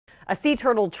A sea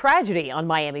turtle tragedy on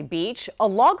Miami Beach. A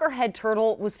loggerhead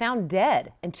turtle was found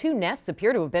dead, and two nests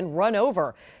appear to have been run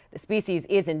over. The species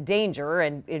is endangered,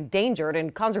 and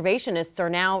conservationists are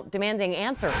now demanding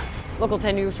answers. Local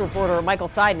 10 News reporter Michael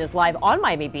Seiden is live on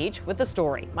Miami Beach with the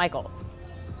story. Michael.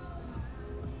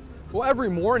 Well, every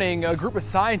morning, a group of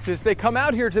scientists, they come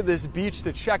out here to this beach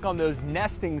to check on those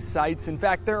nesting sites. In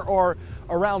fact, there are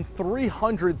around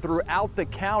 300 throughout the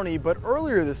county, but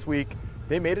earlier this week,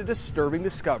 they made a disturbing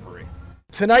discovery.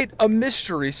 Tonight, a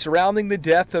mystery surrounding the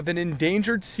death of an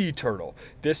endangered sea turtle.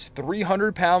 This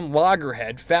 300-pound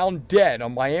loggerhead found dead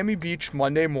on Miami Beach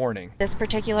Monday morning. This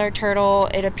particular turtle,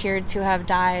 it appeared to have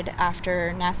died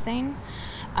after nesting.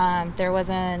 There was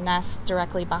a nest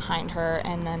directly behind her,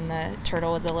 and then the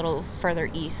turtle was a little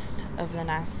further east of the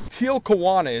nest. Teal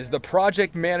Kawana is the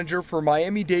project manager for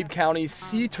Miami-Dade County's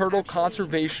Sea Turtle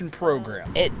Conservation Program.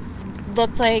 It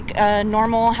looked like a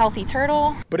normal, healthy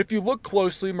turtle. But if you look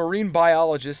closely, marine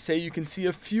biologists say you can see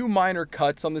a few minor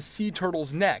cuts on the sea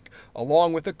turtle's neck,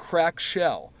 along with a cracked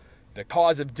shell. The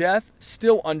cause of death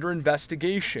still under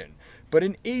investigation, but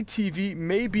an ATV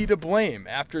may be to blame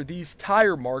after these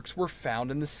tire marks were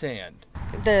found in the sand.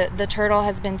 The turtle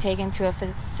has been taken to a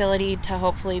facility to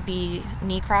hopefully be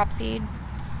necropsied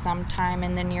sometime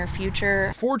in the near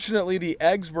future. Fortunately, the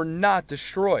eggs were not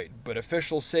destroyed, but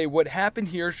officials say what happened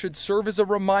here should serve as a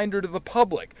reminder to the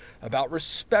public about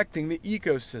respecting the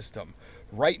ecosystem.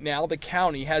 Right now, the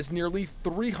county has nearly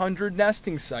 300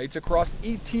 nesting sites across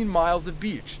 18 miles of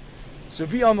beach, so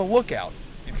be on the lookout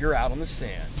if you're out on the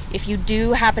sand. If you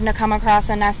do happen to come across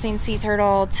a nesting sea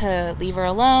turtle, to leave her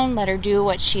alone, let her do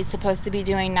what she's supposed to be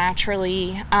doing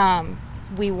naturally.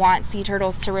 We want sea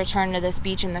turtles to return to this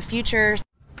beach in the future.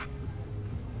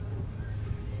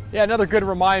 Yeah, another good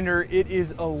reminder, it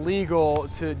is illegal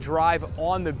to drive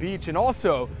on the beach. And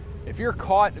also, if you're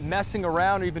caught messing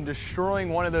around or even destroying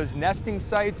one of those nesting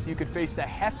sites, you could face a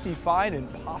hefty fine and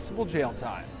possible jail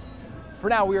time. For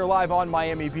now, we are live on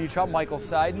Miami Beach. I'm Michael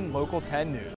Seiden, Local 10 News.